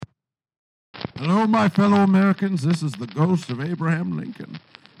Hello, my fellow Americans. This is the ghost of Abraham Lincoln.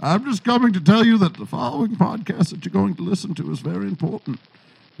 I'm just coming to tell you that the following podcast that you're going to listen to is very important.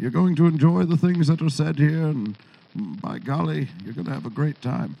 You're going to enjoy the things that are said here, and by golly, you're going to have a great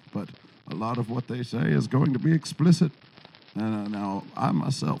time. But a lot of what they say is going to be explicit. Now, I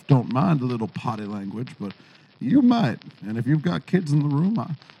myself don't mind a little potty language, but you might. And if you've got kids in the room,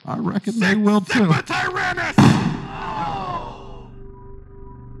 I reckon they will too.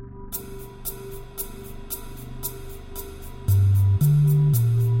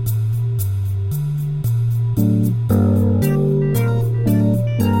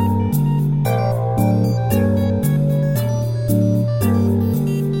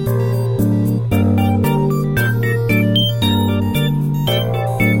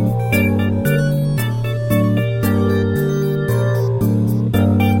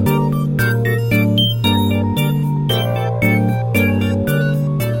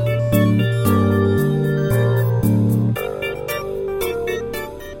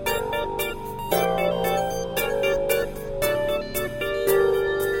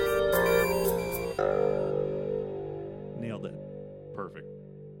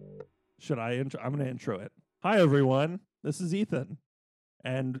 I'm going to intro it. Hi, everyone. This is Ethan,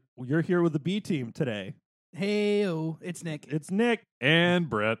 and you're here with the B team today. Hey-o, it's Nick. It's Nick. And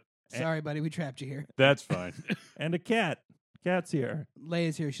Brett. Sorry, buddy, we trapped you here. That's fine. And a cat. Cat's here.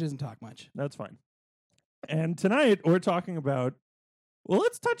 Leia's here. She doesn't talk much. That's fine. And tonight, we're talking about, well,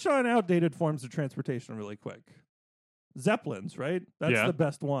 let's touch on outdated forms of transportation really quick. Zeppelins, right? That's the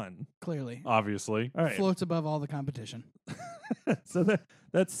best one. Clearly. Obviously. All right. Floats above all the competition. So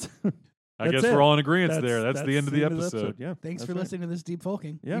that's... I guess we're all in agreement there. That's the end of the episode. Yeah. Thanks for listening to this deep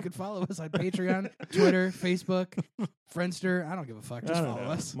folking. Yeah. You can follow us on Patreon, Twitter, Facebook, Friendster. I don't give a fuck. Just follow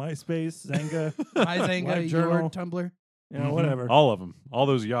us. MySpace, Zanga. My Zanga, your Tumblr. Whatever. All of them. All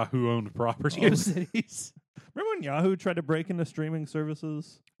those Yahoo-owned properties. Cities. Remember when Yahoo tried to break into streaming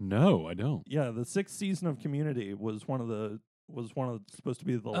services? No, I don't. Yeah, the 6th season of Community was supposed to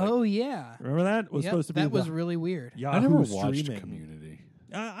be the. Oh yeah. Remember that? Was supposed to be. That was really weird. Yahoo I never watched streaming. Community.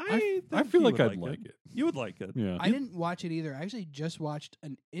 I feel like I'd like it. You would like it. Yeah. I didn't watch it either. I actually just watched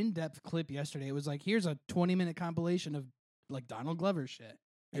an in-depth clip yesterday. It was like, here's a 20-minute compilation of like Donald Glover shit.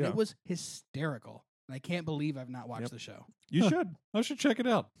 And it was hysterical. And I can't believe I've not watched the show. You should. I should check it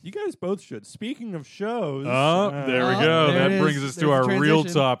out. You guys both should. Speaking of shows. There we go. That brings us to our real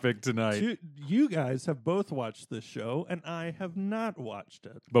topic tonight. You guys have both watched this show, and I have not watched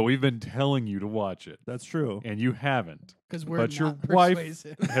it. But we've been telling you to watch it. That's true. And you haven't. But your wife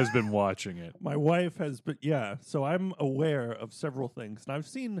has been watching it. My wife has been, so I'm aware of several things. And I've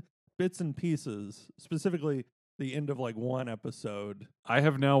seen bits and pieces, specifically the end of like one episode. I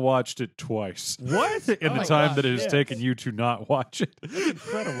have now watched it twice. What? In the time that it has taken you to not watch it. That's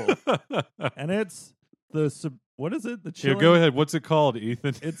incredible. And it's what is it? The Chilling... go ahead. What's it called,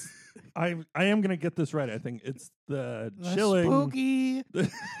 Ethan? It's I am gonna get this right. I think it's the Chilling Spooky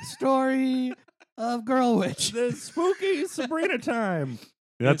Story of Girl Witch. The Spooky Sabrina Time.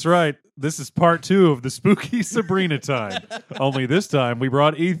 That's right. This is part 2 of the Spooky Sabrina Time. Only this time we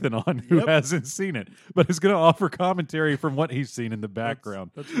brought Ethan on, who hasn't seen it, but is going to offer commentary from what he's seen in the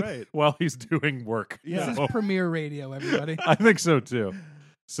background. That's right. While he's doing work. Yeah. This is premiere radio, everybody. I think so, too.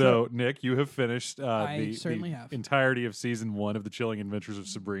 So, Nick, you have finished the entirety of season 1 of The Chilling Adventures of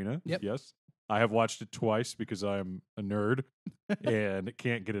Sabrina. Yep. Yes. I have watched it twice because I'm a nerd and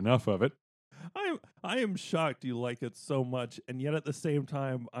can't get enough of it. I am shocked you like it so much, and yet at the same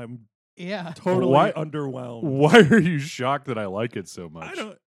time, I'm totally underwhelmed. Why are you shocked that I like it so much?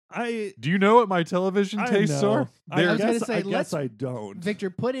 Do you know what my television tastes are? I guess I don't. Victor,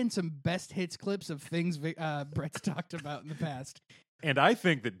 put in some best hits clips of things Brett's talked about in the past. And I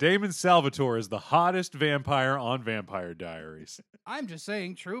think that Damon Salvatore is the hottest vampire on Vampire Diaries. I'm just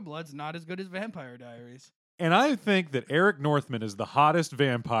saying True Blood's not as good as Vampire Diaries. And I think that Eric Northman is the hottest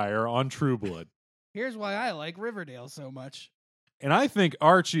vampire on True Blood. Here's why I like Riverdale so much. And I think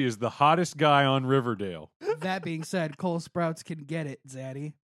Archie is the hottest guy on Riverdale. That being said, Cole Sprouts can get it,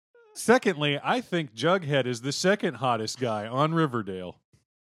 Zaddy. Secondly, I think Jughead is the second hottest guy on Riverdale.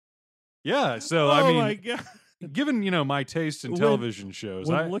 Yeah, so my God. Given, my taste in television shows.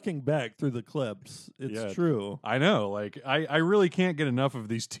 Looking back through the clips, it's true. I know. I really can't get enough of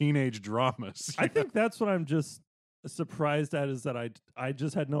these teenage dramas. I think that's what I'm just surprised at, is that I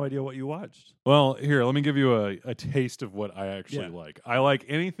just had no idea what you watched. Well, here, let me give you a taste of what I actually like. I like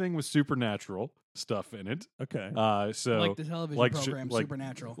anything with supernatural stuff in it. Okay. So like the television program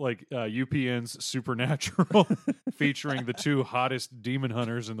Supernatural. Like UPN's Supernatural, featuring the 2 hottest demon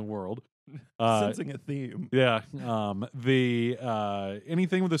hunters in the world. Sensing a theme. Yeah.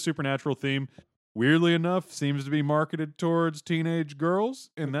 Anything with a supernatural theme. weirdly enough, seems to be marketed towards teenage girls,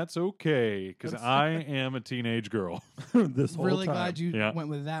 and that's okay, because I am a teenage girl. This whole Really time. glad you went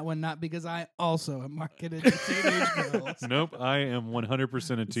with that one, not because I also am marketed to teenage girls. Nope, I am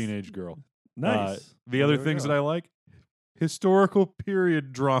 100% a teenage girl. Nice. The other things that I like, historical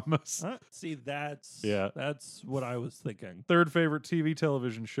period dramas. See, that's what I was thinking. Third favorite TV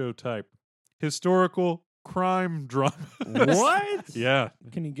television show type, historical crime drama. What? Yeah.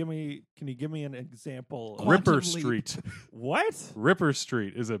 Can you give me an example? Ripper Street. What? Ripper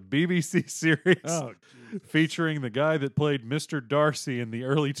Street is a BBC series featuring the guy that played Mr. Darcy in the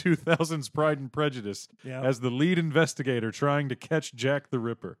early 2000s Pride and Prejudice as the lead investigator trying to catch Jack the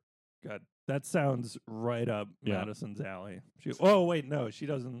Ripper. God, that sounds right up Madison's alley. No, she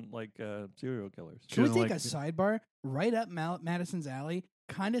doesn't like serial killers. Can we take a sidebar? Right up Madison's alley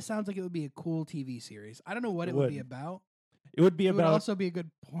kind of sounds like it would be a cool TV series. I don't know what it would be about. It would be it about. would also be a good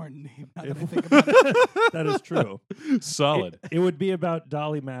porn name. Now that I think about it. That is true. Solid. It would be about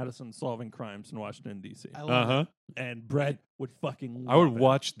Dolly Madison solving crimes in Washington D.C. I love it. And Brett would fucking. I would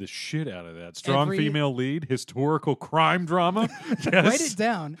watch the shit out of that. Strong female lead, historical crime drama. Yes. Write it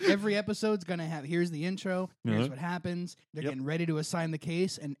down. Every episode's gonna have. Here's the intro. Here's what happens. They're getting ready to assign the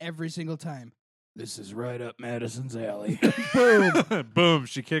case, and every single time. This is right up Madison's alley. Boom. Boom.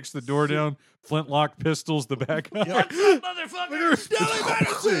 She kicks the door down. Flintlock pistols the back up. What's up, motherfucker? Dolly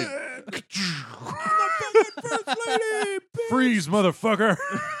Madison! Motherfucking first lady! Bitch. Freeze, motherfucker.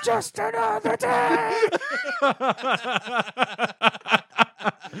 Just another day.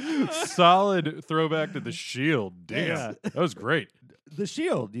 Solid throwback to The Shield. Damn. Yeah. That was great. The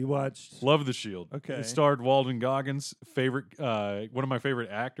Shield, you watched? Love The Shield. Okay. It starred Walden Goggins, one of my favorite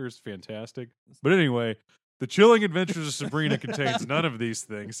actors, fantastic. But anyway, The Chilling Adventures of Sabrina contains none of these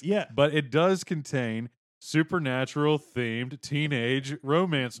things. Yeah. But it does contain supernatural themed teenage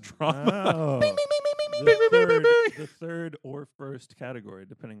romance drama. Oh. The third or first category,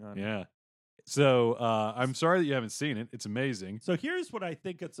 depending on. Yeah. So I'm sorry that you haven't seen it. It's amazing. So here's what I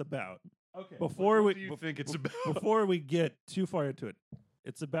think it's about. Okay. Before what do you think it's about? Before we get too far into it,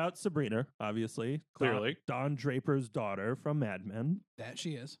 it's about Sabrina, obviously. Clearly. Don Draper's daughter from Mad Men. That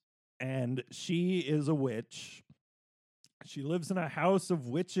she is. And she is a witch. She lives in a house of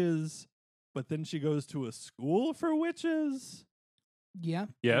witches, but then she goes to a school for witches. Yeah.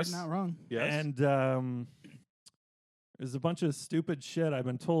 Yes. You're not wrong. Yes. And there's a bunch of stupid shit. I've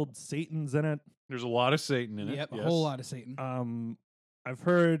been told Satan's in it. There's a lot of Satan in it. Yep, Yes. a whole lot of Satan. I've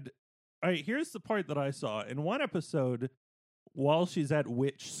heard. All right, here's the part that I saw in one episode. While she's at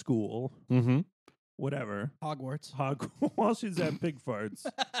witch school, whatever Hogwarts. While she's at Pig Farts,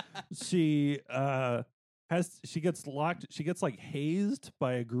 she gets locked. She gets like hazed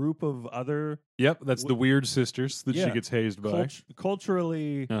by a group of other. Yep, that's the weird sisters that she Yeah. gets hazed by.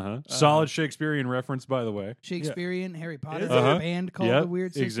 Culturally, Solid Shakespearean reference, by the way. Shakespearean, Harry Potter, Is there's it? a band called Yep, The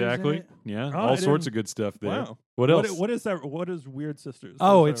Weird Sisters. exactly. In it. Yeah, Oh, all I sorts didn't- of good stuff there. Wow. What else? What is that? What is Weird Sisters?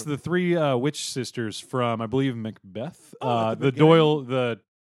 Oh, What is it's that? the three witch sisters from, I believe, Macbeth. Oh, at the the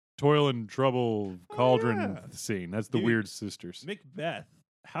Toil and Trouble cauldron yeah. scene. That's the Dude, weird sisters. Macbeth.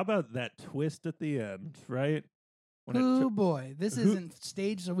 How about that twist at the end? Right? When it Oh took- boy, this isn't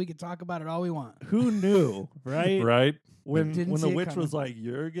staged, so we can talk about it all we want. who knew? Right? Right? When Didn't the see it witch coming. was like,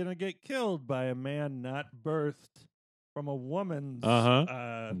 "You're gonna get killed by a man not birthed from a woman's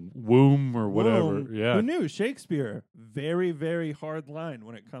Womb or whatever. womb." Yeah. Who knew? Shakespeare, very, very hard line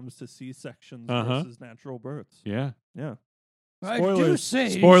when it comes to C-sections versus natural births. Yeah. Yeah. I do Spoilers. say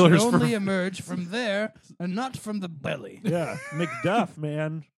Spoilers you for- only emerge from there and not from the belly. Yeah. Macduff,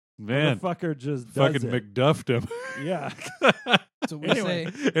 man. Man. Motherfucker just does Fucking it. McDuffed him. Yeah. That's what we Anyway.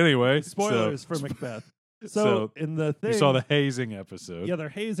 say. Anyway. Spoilers so, for Macbeth. So, so in the thing, you saw the hazing episode. yeah, they're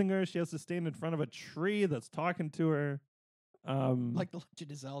hazing her. She has to stand in front of a tree that's talking to her. Like the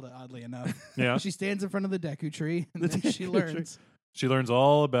Legend of Zelda, oddly enough. Yeah. She stands in front of the Deku tree and The then she Deku tree. learns. She learns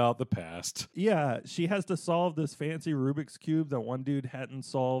all about the past. Yeah, she has to solve this fancy Rubik's Cube that one dude hadn't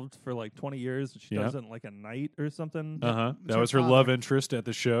solved for like 20 years. She Yeah. does it in like a night or something. That her was her father. love interest at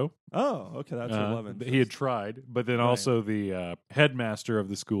the show. Oh, okay, that's her love interest. He had tried, but then Right. also the headmaster of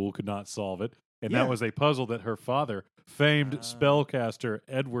the school could not solve it. And Yeah. that was a puzzle that her father, famed spellcaster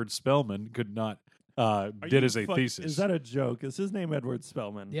Edward Spellman, could not did as a thesis. Is that a joke? Is his name Edward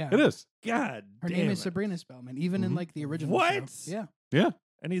Spellman? Yeah. It is. God Her damn name is it. Sabrina Spellman, even in like the original What? show. Yeah. Yeah.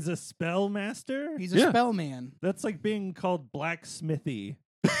 And he's a spell master? He's a Yeah. spell man. That's like being called Blacksmithy.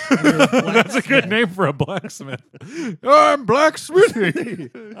 That's a good name for a blacksmith. I'm Blacksmithy.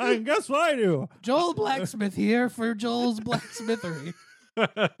 And guess what I do? Joel Blacksmith here for Joel's Blacksmithery.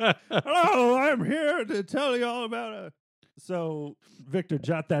 Hello, I'm here to tell you all about a So, Victor,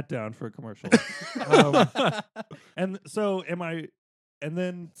 jot that down for a commercial. And so, and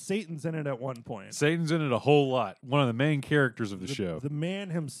then Satan's in it at one point. Satan's in it a whole lot. One of the main characters of the show. The man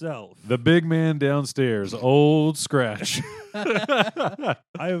himself. The big man downstairs, Old Scratch.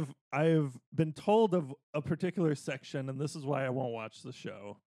 I've been told of a particular section, and this is why I won't watch the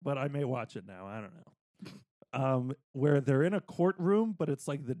show, but I may watch it now. I don't know. Where they're in a courtroom, but it's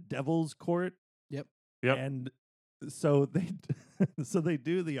like the devil's court. Yep. And so they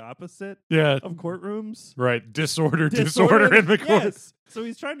do the opposite of courtrooms. Right. Disorder in the court. Yes. So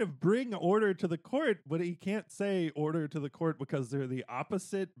he's trying to bring order to the court, but he can't say order to the court because they're the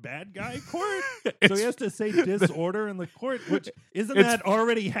opposite bad guy court. So he has to say disorder in the court, which isn't that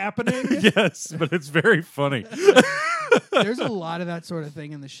already happening? Yes, but it's very funny. There's a lot of that sort of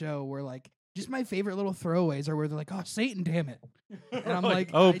thing in the show where like just my favorite little throwaways are where they're like, "Oh, Satan, damn it." And I'm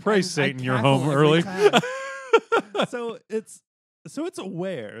like, "Oh, praise Satan, you're home early." So it's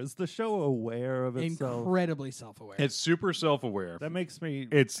aware. Is the show aware of itself? Incredibly self-aware. It's super self-aware. That makes me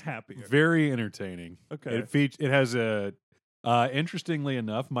happier. Very entertaining. Okay. It has a interestingly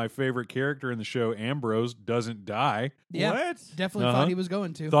enough, my favorite character in the show, Ambrose, doesn't die. Yeah, what? Definitely thought he was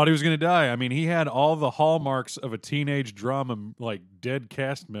going to. Thought he was going to die. I mean, he had all the hallmarks of a teenage drama, like dead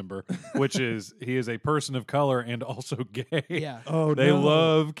cast member, which is he is a person of color and also gay. Yeah. Oh, they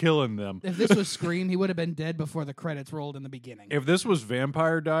love killing them. If this was Scream, he would have been dead before the credits rolled in the beginning. If this was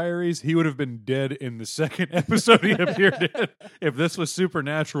Vampire Diaries, he would have been dead in the second episode he appeared in. If this was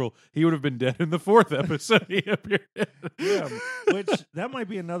Supernatural, he would have been dead in the fourth episode he appeared in. Yeah. Which that might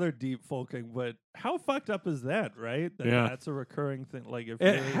be another deep folking, but how fucked up is that, right? That's a recurring thing. Like if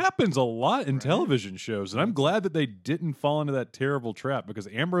it happens a lot in television shows, and I'm glad that they didn't fall into that terrible trap because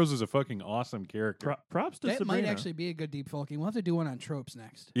Ambrose is a fucking awesome character. Props to Sabrina. That might actually be a good deep folking. We'll have to do one on tropes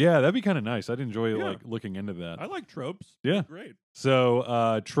next. Yeah, that'd be kind of nice. I'd enjoy like looking into that. I like tropes. Yeah, great.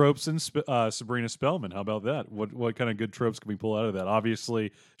 So tropes and Sabrina Spellman. How about that? What kind of good tropes can we pull out of that?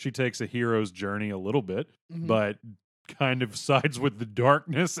 Obviously, she takes a hero's journey a little bit, but kind of sides with the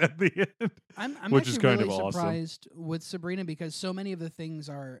darkness at the end, which is kind really of awesome. Surprised with Sabrina because so many of the things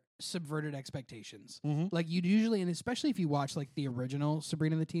are subverted expectations. Mm-hmm. Like you'd usually, and especially if you watch like the original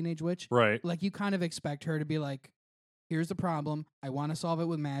Sabrina the Teenage Witch, right? Like you kind of expect her to be like, "Here's the problem. I want to solve it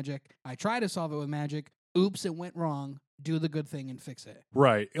with magic. I try to solve it with magic. Oops, it went wrong. Do the good thing and fix it."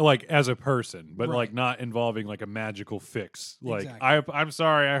 Right, like as a person, but like not involving like a magical fix. Like I'm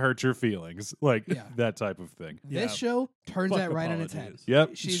sorry, I hurt your feelings. Like that type of thing. This show turns that right on its head.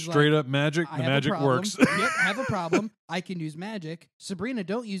 Yep, she's straight up magic. The magic works. Yep, have a problem. I can use magic. Sabrina,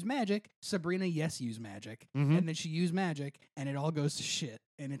 don't use magic. Sabrina, yes, use magic. And then she used magic, and it all goes to shit.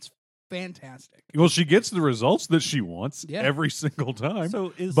 And it's fantastic. Well, she gets the results that she wants every single time.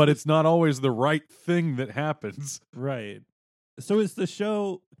 But it's not always the right thing that happens. Right. So is the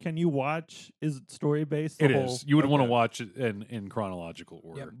show, can you watch, is it story based? It is. You would want to watch it in chronological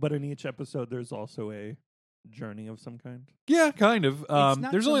order. Yep. But in each episode, there's also a journey of some kind? Yeah, kind of. It's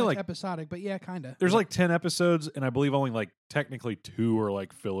not there's so only much like episodic, but yeah, kind of. There's like 10 episodes, and I believe only like technically 2 are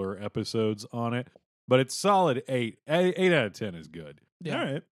like filler episodes on it. But it's solid 8. 8 out of 10 is good. Yeah. All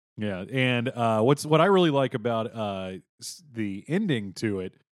right. Yeah, and what I really like about the ending to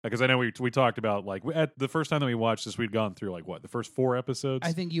it, because I know we talked about like at the first time that we watched this, we'd gone through like the first 4 episodes.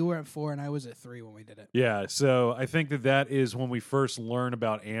 I think you were at 4 and I was at 3 when we did it. Yeah, so I think that is when we first learn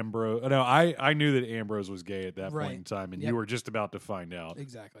about Ambrose. No, I knew that Ambrose was gay at that point in time, and you were just about to find out.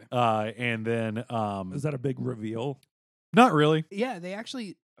 Exactly. And then is that a big reveal? Not really. Yeah, they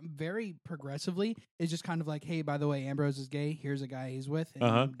actually very progressively is just kind of like, hey, by the way, Ambrose is gay. Here's a guy he's with.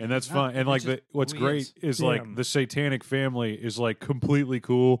 And that's fun. And like what's great is like the satanic family is like completely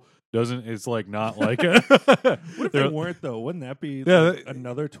cool. It's like not like a what if they weren't though? Wouldn't that be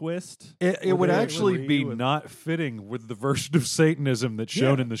another twist? It would actually be not fitting with the version of Satanism that's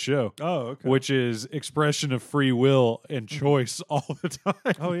shown in the show. Oh, okay. Which is expression of free will and choice all the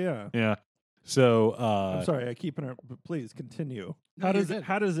time. Oh yeah. Yeah. So I'm sorry, I keep interrupting, but please continue. How does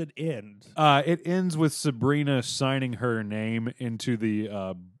it end? It ends with Sabrina signing her name into the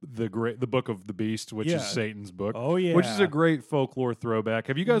Book of the Beast, which is Satan's book. Oh yeah, which is a great folklore throwback.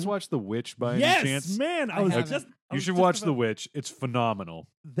 Have you guys watched The Witch by any chance? Yes, man. You should watch The Witch. It's phenomenal.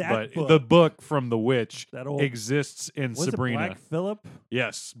 But the book from The Witch exists in was Sabrina. It Black Phillip?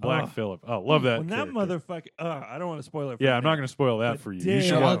 Yes, Black Phillip. Oh, love that. When that motherfucker. I don't want to spoil it. Yeah, I'm not going to spoil that for you. You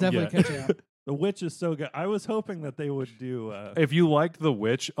should. I'll definitely catch you up. The Witch is so good. I was hoping that they would do. If you liked The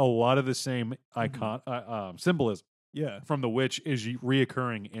Witch, a lot of the same symbolism from The Witch is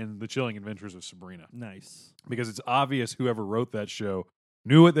reoccurring in the Chilling Adventures of Sabrina. Nice. Because it's obvious whoever wrote that show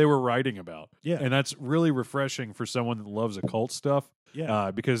knew what they were writing about. Yeah. And that's really refreshing for someone that loves occult stuff.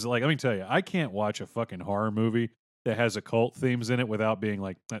 Yeah. Because, like, let me tell you, I can't watch a fucking horror movie that has occult themes in it without being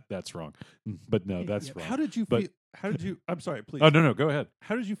like, that's wrong. But no, that's wrong. How did you But- feel? How did you? I'm sorry, please. Oh, no, go ahead.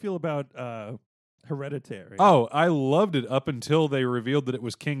 How did you feel about Hereditary? Oh, I loved it up until they revealed that it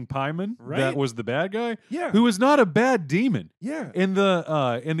was King Paimon Right? that was the bad guy, yeah, who is not a bad demon. yeah, In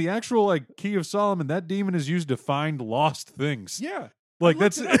the actual like Key of Solomon, that demon is used to find lost things. yeah. Like I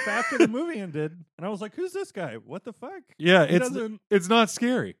looked that's it up after the movie ended, and I was like, "Who's this guy? What the fuck?" yeah, He it's doesn't- it's not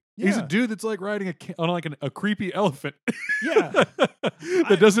scary. He's a Yeah. dude that's like riding on like a creepy elephant. Yeah.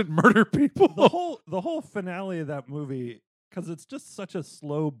 that doesn't murder people. the whole finale of that movie, because it's just such a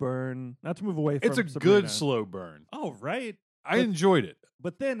slow burn. Not to move away from It's a Sabrina. good slow burn. Oh, right. I But- enjoyed it.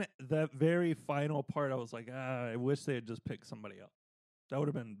 But then that very final part, I was like, I wish they had just picked somebody else. That would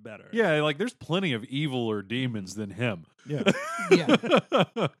have been better. Yeah, like there's plenty of evil or demons than him. Yeah. Yeah.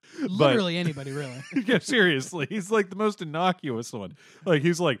 But- Literally anybody, really. yeah, seriously. He's like the most innocuous one. Like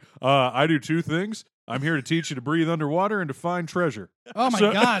he's like, I do two things. I'm here to teach you to breathe underwater and to find treasure. Oh my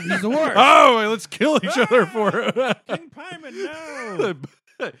So- God, he's the worst. Oh, let's kill each other for it. King Paimon,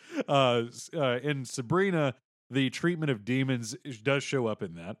 no. In Sabrina, the treatment of demons does show up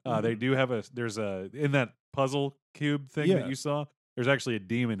in that. They do have there's in that puzzle cube thing Yeah. that you saw, there's actually a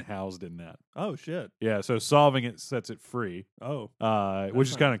demon housed in that. Oh, shit. Yeah, so solving it sets it free, Oh, which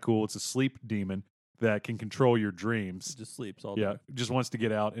is nice. kind of cool. It's a sleep demon that can control your dreams. it just sleeps all day. Yeah, just wants to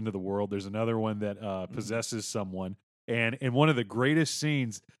get out into the world. There's another one that possesses someone. And in one of the greatest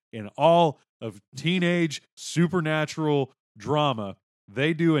scenes in all of teenage supernatural drama,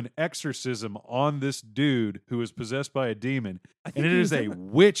 they do an exorcism on this dude who is possessed by a demon. I think And it he is was a in the-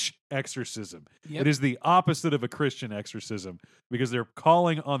 witch exorcism. Yep. It is the opposite of a Christian exorcism because they're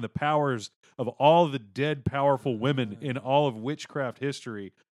calling on the powers of all the dead powerful women in all of witchcraft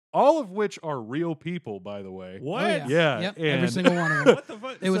history, all of which are real people, by the way. What? Oh, yeah. Yeah, Yep. Every and- single one of them. What the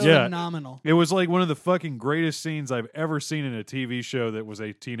fuck? It was So- Yeah. phenomenal. It was like one of the fucking greatest scenes I've ever seen in a TV show that was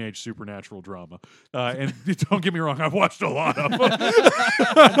a teenage supernatural drama. And don't get me wrong, I've watched a lot of them.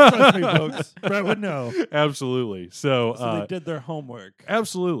 Trust me, folks. Brett would know. Absolutely. So, So they did their homework.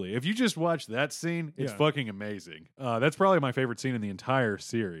 absolutely. If you just watch that scene, it's Yeah. fucking amazing. That's probably my favorite scene in the entire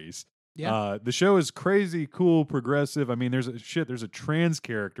series. Yeah. The show is crazy, cool, progressive. I mean, there's a trans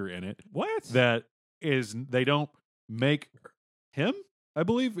character in it What? that they don't make him, I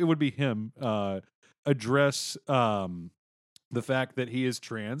believe it would be him, address the fact that he is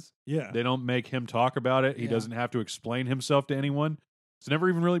trans. Yeah. They don't make him talk about it. He Yeah. doesn't have to explain himself to anyone. It's never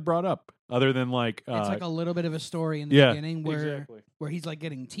even really brought up, other than like, It's like a little bit of a story in the yeah, beginning where exactly. where he's like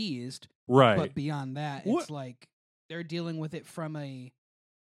getting teased, Right. but beyond that, What? it's like they're dealing with it from a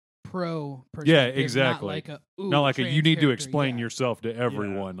pro Yeah, perspective, exactly. Not like a ooh, Not like you trans need to character, explain yeah. yourself to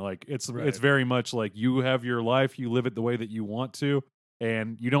everyone. Like it's Right. very much like you have your life, you live it the way that you want to,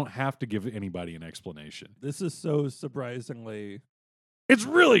 and you don't have to give anybody an explanation. This is so surprisingly. It's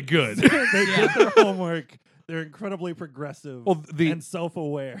really good. They Yeah. did their homework. They're incredibly progressive Well, and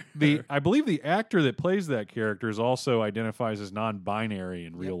self-aware. I believe the actor that plays that character is also identifies as non-binary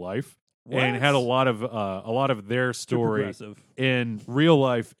in real life, and had a lot of their Too story progressive. in real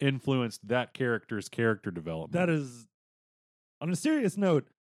life influenced that character's character development. That is, on a serious note,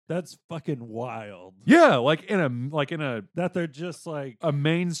 that's fucking wild. yeah, like in a That they're just like, a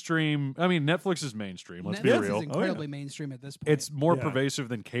mainstream. I mean, Netflix is mainstream. Let's be Netflix real. is incredibly mainstream at this point. It's more Yeah. pervasive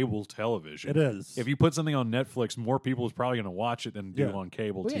than cable television. it is. If you put something on Netflix, more people is probably going to watch it than do Yeah. on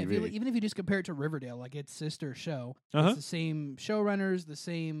cable Well, yeah, TV. even if you just compare it to Riverdale, like its sister show, Uh-huh. it's the same showrunners, the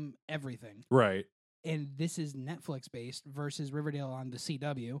same everything. Right, And this is Netflix based versus Riverdale on the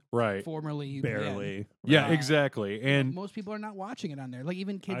CW, right. formerly UPN. barely. Yeah, Right. exactly. And Most people are not watching it on there. Like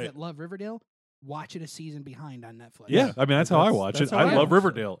even kids I- that love Riverdale watch it a season behind on Netflix. yeah, I mean that's how I watch That's it. how I I love watch it.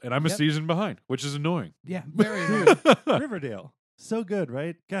 Riverdale, and I'm a Yep. season behind, which is annoying. Yeah, very good. Riverdale. So good,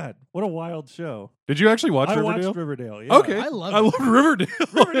 right? God, what a wild show. Did you actually watch I Riverdale? watched Riverdale. Yeah. Okay, I love I it. love Riverdale.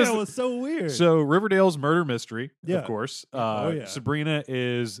 Riverdale was so weird. So Riverdale's murder mystery, Yeah. of course. Yeah. Sabrina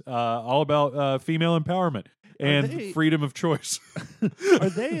is all about female empowerment and they- freedom of choice. Are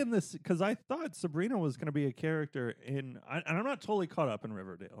they in this? Because I thought Sabrina was going to be a character in, and I'm not totally caught up in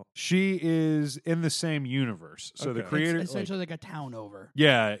Riverdale. She is in the same universe. So the Okay. creator, It's essentially like a town over.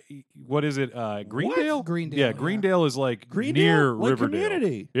 yeah, what is it? Greendale. Greendale, Yeah, yeah. Greendale is like Greendale, near like Riverdale.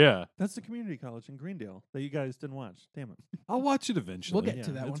 Community. Yeah, That's the community college in Greendale that you guys didn't watch. Damn it. I'll watch it eventually. We'll get Yeah,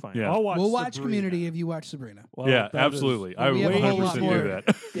 to that it's one. fine. Yeah. I'll watch. We'll watch Sabrina. Community if you watch Sabrina. Well, Yeah, that is absolutely. I we will have a whole lot 100% more. do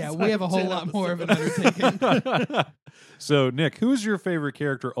that. Yeah, we have a whole 10 lot more of an undertaking. So, Nick, who is your favorite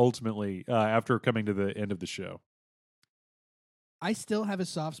character ultimately after coming to the end of the show? I still have a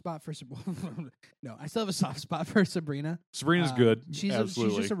soft spot for no, I still have a soft spot for Sabrina. Sabrina's good. She's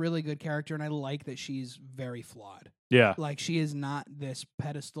Absolutely. she's just a really good character, and I like that she's very flawed. Yeah. Like, she is not this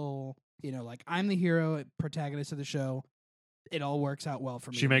pedestal, like, I'm the hero, protagonist of the show. It all works out well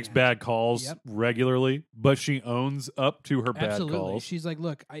for me. She makes bad calls regularly, but she owns up to her bad calls. She's like,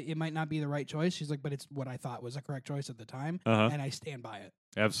 look, it might not be the right choice. She's like, but it's what I thought was the correct choice at the time, and I stand by it.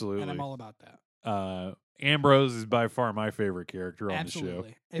 Absolutely. And I'm all about that. Ambrose is by far my favorite character on the show.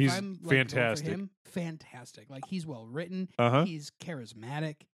 If He's I'm, fantastic. For him, fantastic. Like, he's well written. He's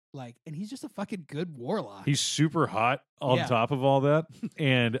charismatic. Like, and he's just a fucking good warlock. He's super hot on top of all that.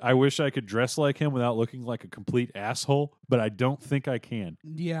 And I wish I could dress like him without looking like a complete asshole, but I don't think I can.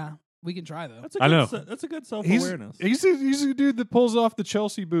 Yeah. We can try, though. That's a good self-awareness. He's a dude that pulls off the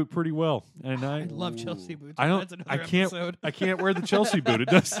Chelsea boot pretty well. And I love Chelsea boots. That's I can't wear the Chelsea boot.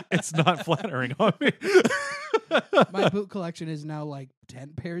 It's not flattering on me. My boot collection is now like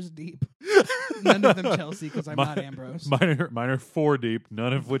 10 pairs deep. None of them Chelsea because I'm not Ambrose. Mine are 4 deep,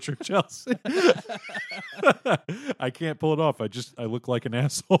 none of which are Chelsea. I can't pull it off. I look like an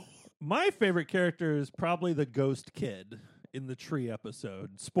asshole. My favorite character is probably the Ghost Kid in the Tree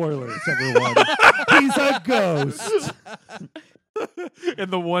episode. Spoilers, everyone. He's a ghost. In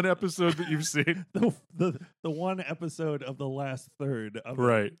the one episode that you've seen, the one episode of the last third of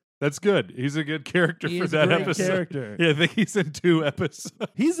right. That's good. He's a good character for that episode. Character. Yeah, I think he's in 2 episodes.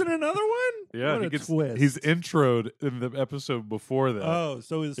 He's in another one? Yeah, what a twist. He's introed in the episode before that. Oh,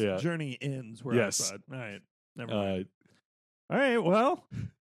 so his journey ends where I thought. All right. Never mind. All right, well.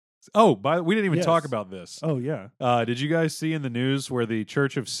 Oh, we didn't even talk about this. Oh, yeah. Did you guys see in the news where the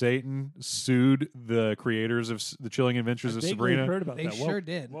Church of Satan sued the creators of the Chilling Adventures of Sabrina? Heard about they that. sure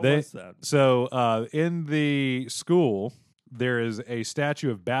did. What was that? So in the school, there is a statue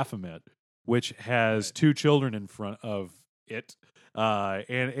of Baphomet, which has 2 children in front of it,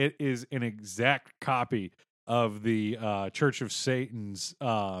 and it is an exact copy of the Church of Satan's,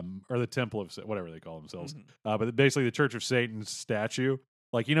 or the Temple of whatever they call themselves, but basically the Church of Satan's statue.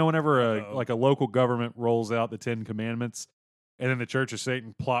 Like, whenever a local government rolls out the 10 Commandments, and then the Church of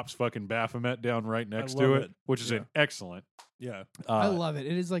Satan plops fucking Baphomet down right next to it, which is an excellent. Yeah. I love it.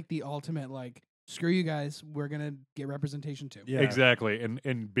 It is like the ultimate, like, screw you guys, we're going to get representation too. Yeah. Exactly.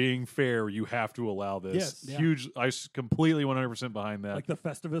 And being fair, you have to allow this. Yes. Huge. I completely 100% behind that. Like the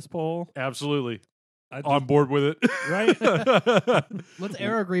Festivus poll? Absolutely. On board with it. Right? Let's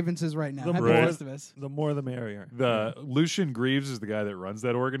air our grievances right now. The more the merrier. Lucian Greaves is the guy that runs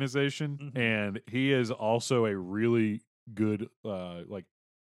that organization, and he is also a really good, not a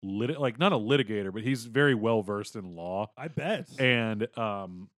litigator, but he's very well versed in law. I bet. And I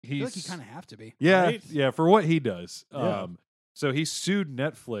feel like you kind of have to be. Yeah, right? yeah, for what he does. Yeah. So he sued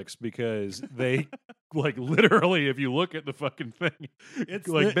Netflix because they, literally, if you look at the fucking thing, it's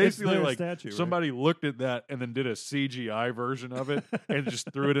basically their statue, somebody looked at that and then did a CGI version of it and just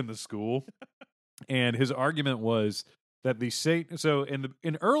threw it in the school. And his argument was that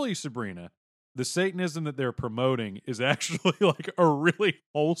in early Sabrina, the Satanism that they're promoting is actually like a really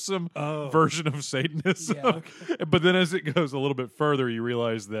wholesome version of Satanism. Yeah, okay. But then as it goes a little bit further, you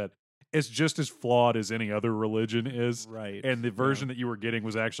realize that it's just as flawed as any other religion is. Right. And the version that you were getting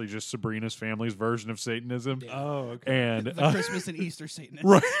was actually just Sabrina's family's version of Satanism. Yeah. Oh, okay. And the Christmas and Easter Satanism.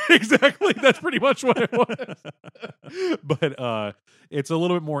 Right, exactly. That's pretty much what it was. But it's a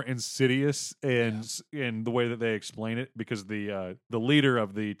little bit more insidious in the way that they explain it, because the leader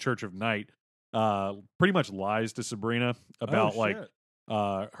of the Church of Night pretty much lies to Sabrina about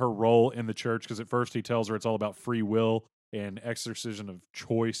her role in the church, because at first he tells her it's all about free will and exercisation of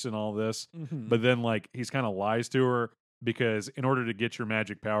choice and all this, but then he's kind of lies to her, because in order to get your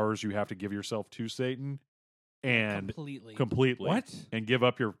magic powers, you have to give yourself to Satan and completely what, and give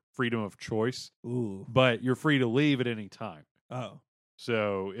up your freedom of choice. Ooh. But you're free to leave at any time. Oh,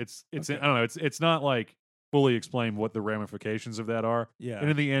 so it's okay. I don't know, it's not fully explain what the ramifications of that are. Yeah. And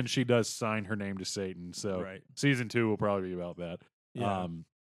in the end, she does sign her name to Satan. So season 2 will probably be about that. Yeah.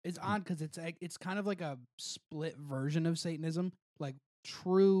 It's odd because it's kind of like a split version of Satanism. Like,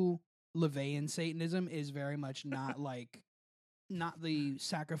 true Levian Satanism is very much not not the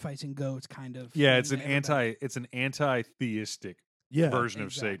sacrificing goats kind of. Yeah, it's an anti-theistic version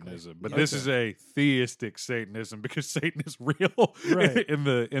of Satanism, but this is a theistic Satanism, because Satan is real in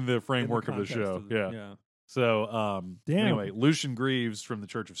the framework of the show. Yeah. So anyway, Lucian Greaves from the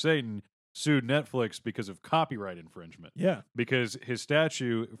Church of Satan sued Netflix because of copyright infringement. Yeah. Because his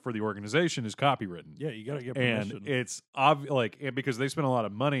statue for the organization is copywritten. Yeah, you got to get permission. And it's and because they spent a lot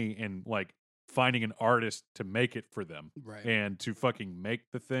of money in finding an artist to make it for them. Right. And to fucking make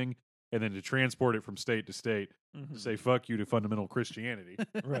the thing. and then to transport it from state to state to say fuck you to fundamental Christianity.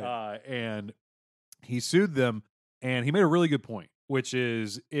 Right. And he sued them, and he made a really good point, which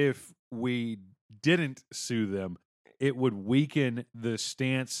is if we didn't sue them, it would weaken the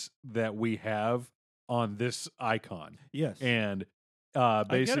stance that we have on this icon. Yes. And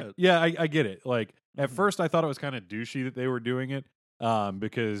basically, I get it. Like, at first I thought it was kind of douchey that they were doing it,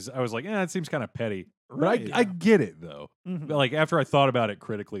 because I was like, it seems kind of petty. But I get it, though. But, like, after I thought about it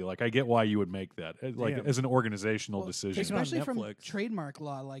critically, like, I get why you would make that, like, as an organizational decision. Especially from trademark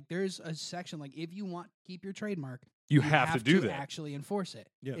law. Like, there's a section, like, if you want to keep your trademark, you have to do that. Actually enforce it.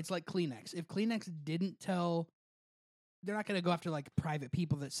 Yeah. It's like Kleenex. If Kleenex didn't tell... They're not going to go after, like, private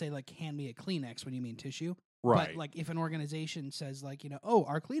people that say, like, hand me a Kleenex when you mean tissue. Right. But, like, if an organization says, like,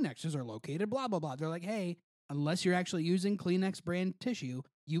 our Kleenexes are located, blah, blah, blah. They're like, hey, unless you're actually using Kleenex brand tissue,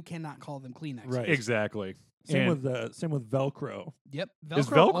 you cannot call them Kleenex. Right. Exactly. Same with Velcro. Yep. Is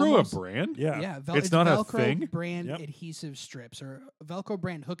Velcro a brand? Yeah. Yeah. It's not Velcro a thing? brand adhesive strips or Velcro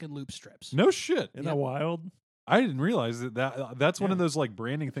brand hook and loop strips. No shit. Isn't that wild? I didn't realize that's one of those, like,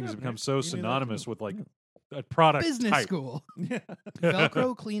 branding things that become so synonymous with, like, a product business type. School. Yeah.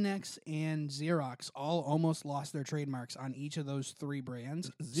 Velcro, Kleenex, and Xerox all almost lost their trademarks on each of those three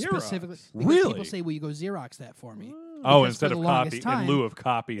brands. Xerox? Specifically, because Really? people say, "Will you go Xerox that for me?" Oh, Because instead for of the copy, longest time, in lieu of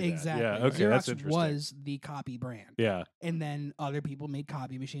copy. That. Exactly. Yeah. Okay, Xerox that's interesting. was the copy brand. Yeah. And then other people made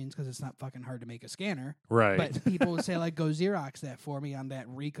copy machines because it's not fucking hard to make a scanner. Right. But people would say, like, go Xerox that for me on that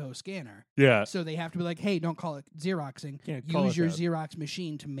Ricoh scanner. Yeah. So they have to be like, hey, don't call it Xeroxing. Can't call Use it your that. Xerox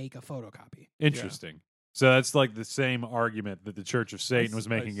machine to make a photocopy. Interesting. So that's like the same argument that the Church of Satan was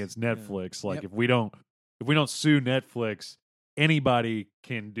making against Netflix. Like, if we don't sue Netflix, anybody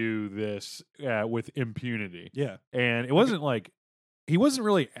can do this with impunity. Yeah. And it wasn't like he wasn't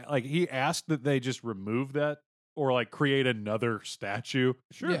really like he asked that they just remove that or like create another statue.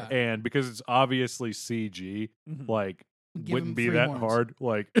 Sure. Yeah. And because it's obviously CG, like Give wouldn't him be 3 that horns. hard.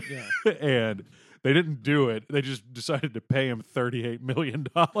 Like, and they didn't do it. They just decided to pay him $38 million.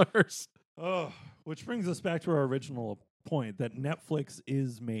 Oh, which brings us back to our original point that Netflix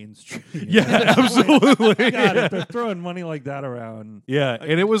is mainstream. Yeah, absolutely. God, if they're throwing money like that around. Yeah,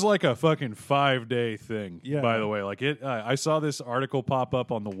 and it was like a fucking 5-day thing. Yeah. By the way, like I saw this article pop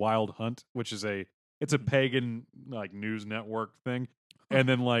up on the Wild Hunt, which is it's a pagan like news network thing, and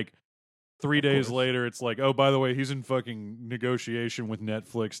then like 3 days later, it's like, oh, by the way, he's in fucking negotiation with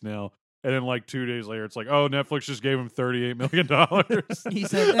Netflix now. And then, like 2 days later, it's like, oh, Netflix just gave him $38 million. He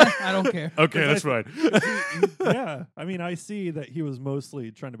said, I don't care. Okay, that's fine. Yeah. I mean, I see that he was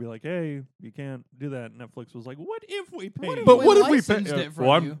mostly trying to be like, hey, you can't do that. Netflix was like, what if we pay? But we what if we licensed pay? it from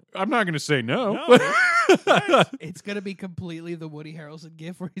Well, you? I'm not going to say no. No. It's going to be completely the Woody Harrelson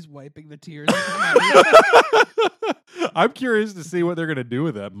gif where he's wiping the tears. I'm curious to see what they're going to do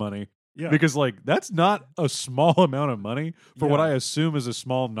with that money. Yeah. Because, like, that's not a small amount of money for what I assume is a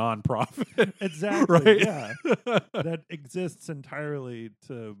small nonprofit. Exactly. Right? Yeah. That exists entirely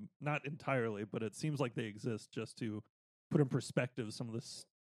to, not entirely, but it seems like they exist just to put in perspective some of this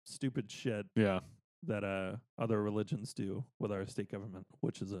stupid shit Yeah. that other religions do with our state government,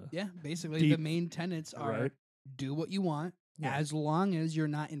 which is Basically, deep, the main tenets are right? do what you want as long as you're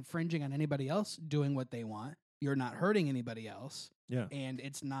not infringing on anybody else doing what they want. You're not hurting anybody else. Yeah. And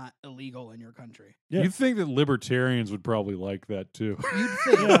it's not illegal in your country. Yeah. You'd think that libertarians would probably like that, too. You'd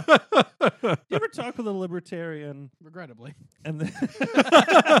think. You ever talk with a libertarian? Regrettably. And then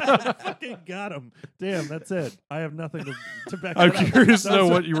fucking got him. Damn, that's it. I have nothing to back I'm it up. curious to know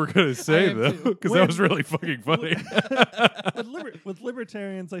what you were going to say, am though, too. because that was really fucking funny. With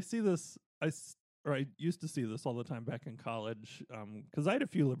libertarians, I see this. I used to see this all the time back in college because I had a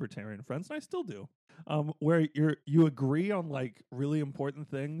few libertarian friends, and I still do, where you agree on like really important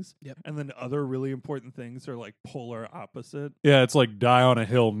things, and then other really important things are like polar opposite. Yeah, it's like die on a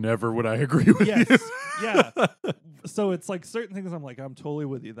hill. Never would I agree with you. Yeah. So it's like certain things I'm like, I'm totally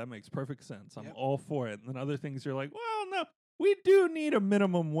with you. That makes perfect sense. I'm all for it. And then other things you're like, well, no, we do need a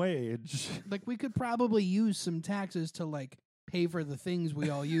minimum wage. Like, we could probably use some taxes to like pay for the things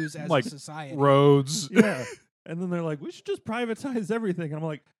we all use as Like a society. roads. Yeah. And then they're like, we should just privatize everything. And I'm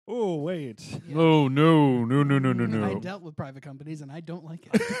like, oh, wait. Yeah. Oh, no. I dealt with private companies, and I don't like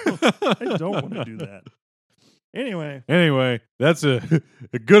it. I don't want to do that. Anyway, that's a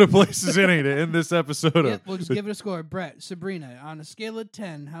good a place as any to end this episode of. Yep, we'll just give it a score. Brett, Sabrina, on a scale of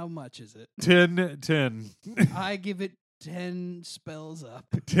 10, how much is it? 10. I give it 10 spells up.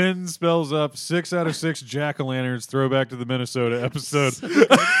 10 spells up, 6 out of 6 jack-o'-lanterns, throwback to the Minnesota episode.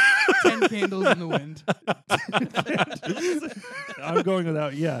 10 candles in the wind. I'm going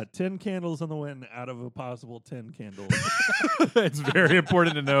without. Yeah, 10 candles on the wind out of a possible 10 candles. It's very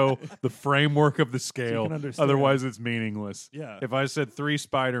important to know the framework of the scale. can understand. Otherwise, it's meaningless. Yeah. If I said 3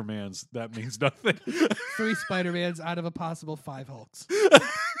 Spider-Mans, that means nothing. 3 Spider-Mans out of a possible 5 Hulks.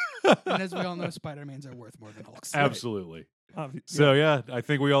 And as we all know, Spider-Mans are worth more than Hulks. Absolutely. So yeah, I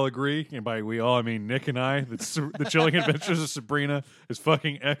think we all agree, and by we all I mean Nick and I. The Chilling Adventures of Sabrina is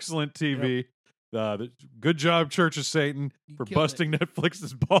fucking excellent TV. Good job, Church of Satan, for busting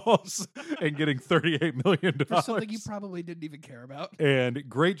Netflix's balls and getting $38 million for something you probably didn't even care about. And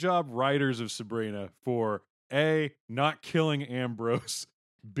great job, writers of Sabrina, for A, not killing Ambrose,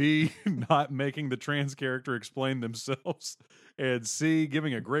 B, not making the trans character explain themselves, and C,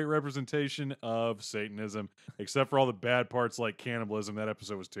 giving a great representation of Satanism, except for all the bad parts like cannibalism. That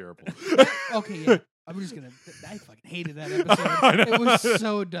episode was terrible. Okay, yeah. I'm just gonna. I fucking hated that episode. It was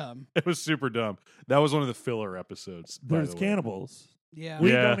so dumb. It was super dumb. That was one of the filler episodes. There's cannibals. Yeah.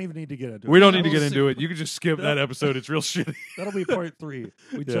 We don't even need to get into it. We don't need to get into it. You can just skip that episode. It's real shitty. That'll be part 3.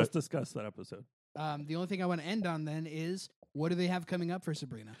 We just discussed that episode. The only thing I want to end on then is, what do they have coming up for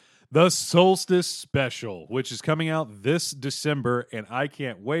Sabrina? The Solstice Special, which is coming out this December, and I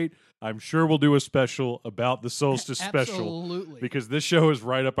can't wait. I'm sure we'll do a special about the Solstice Special. Absolutely. Because this show is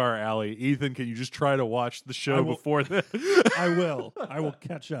right up our alley. Ethan, can you just try to watch the show before that? I will. I will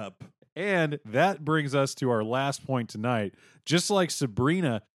catch up. And that brings us to our last point tonight. Just like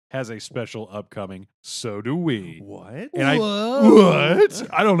Sabrina has a special upcoming, so do we. What? And what?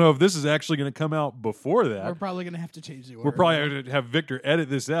 I don't know if this is actually going to come out before that. We're probably going to have to change the order. We're probably going to have Victor edit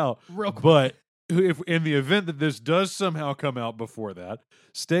this out. Real quick. But if in the event that this does somehow come out before that,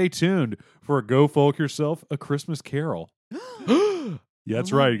 stay tuned for Go Folk Yourself, A Christmas Carol.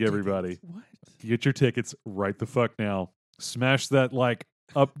 That's right, everybody. What? Get your tickets right the fuck now. Smash that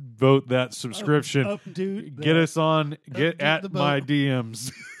upvote that subscription. Get us on. Get at my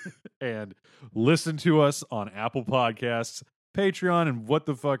DMs. And listen to us on Apple Podcasts, Patreon, and what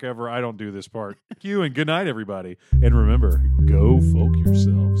the fuck ever. I don't do this part. Thank you, and good night, everybody. And remember, go folk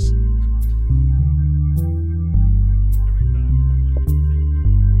yourselves.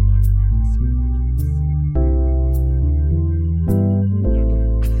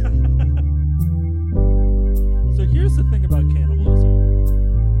 So here's the thing about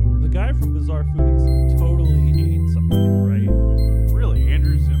cannibalism. The guy from Bizarre Foods totally ate somebody, right? Really?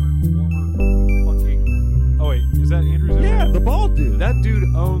 Andrew Zimmer? Former fucking... Oh, wait. Is that Andrew Zimmer? Yeah, the bald dude. That dude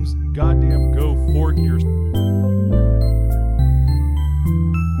owns goddamn Go Fork Yourself.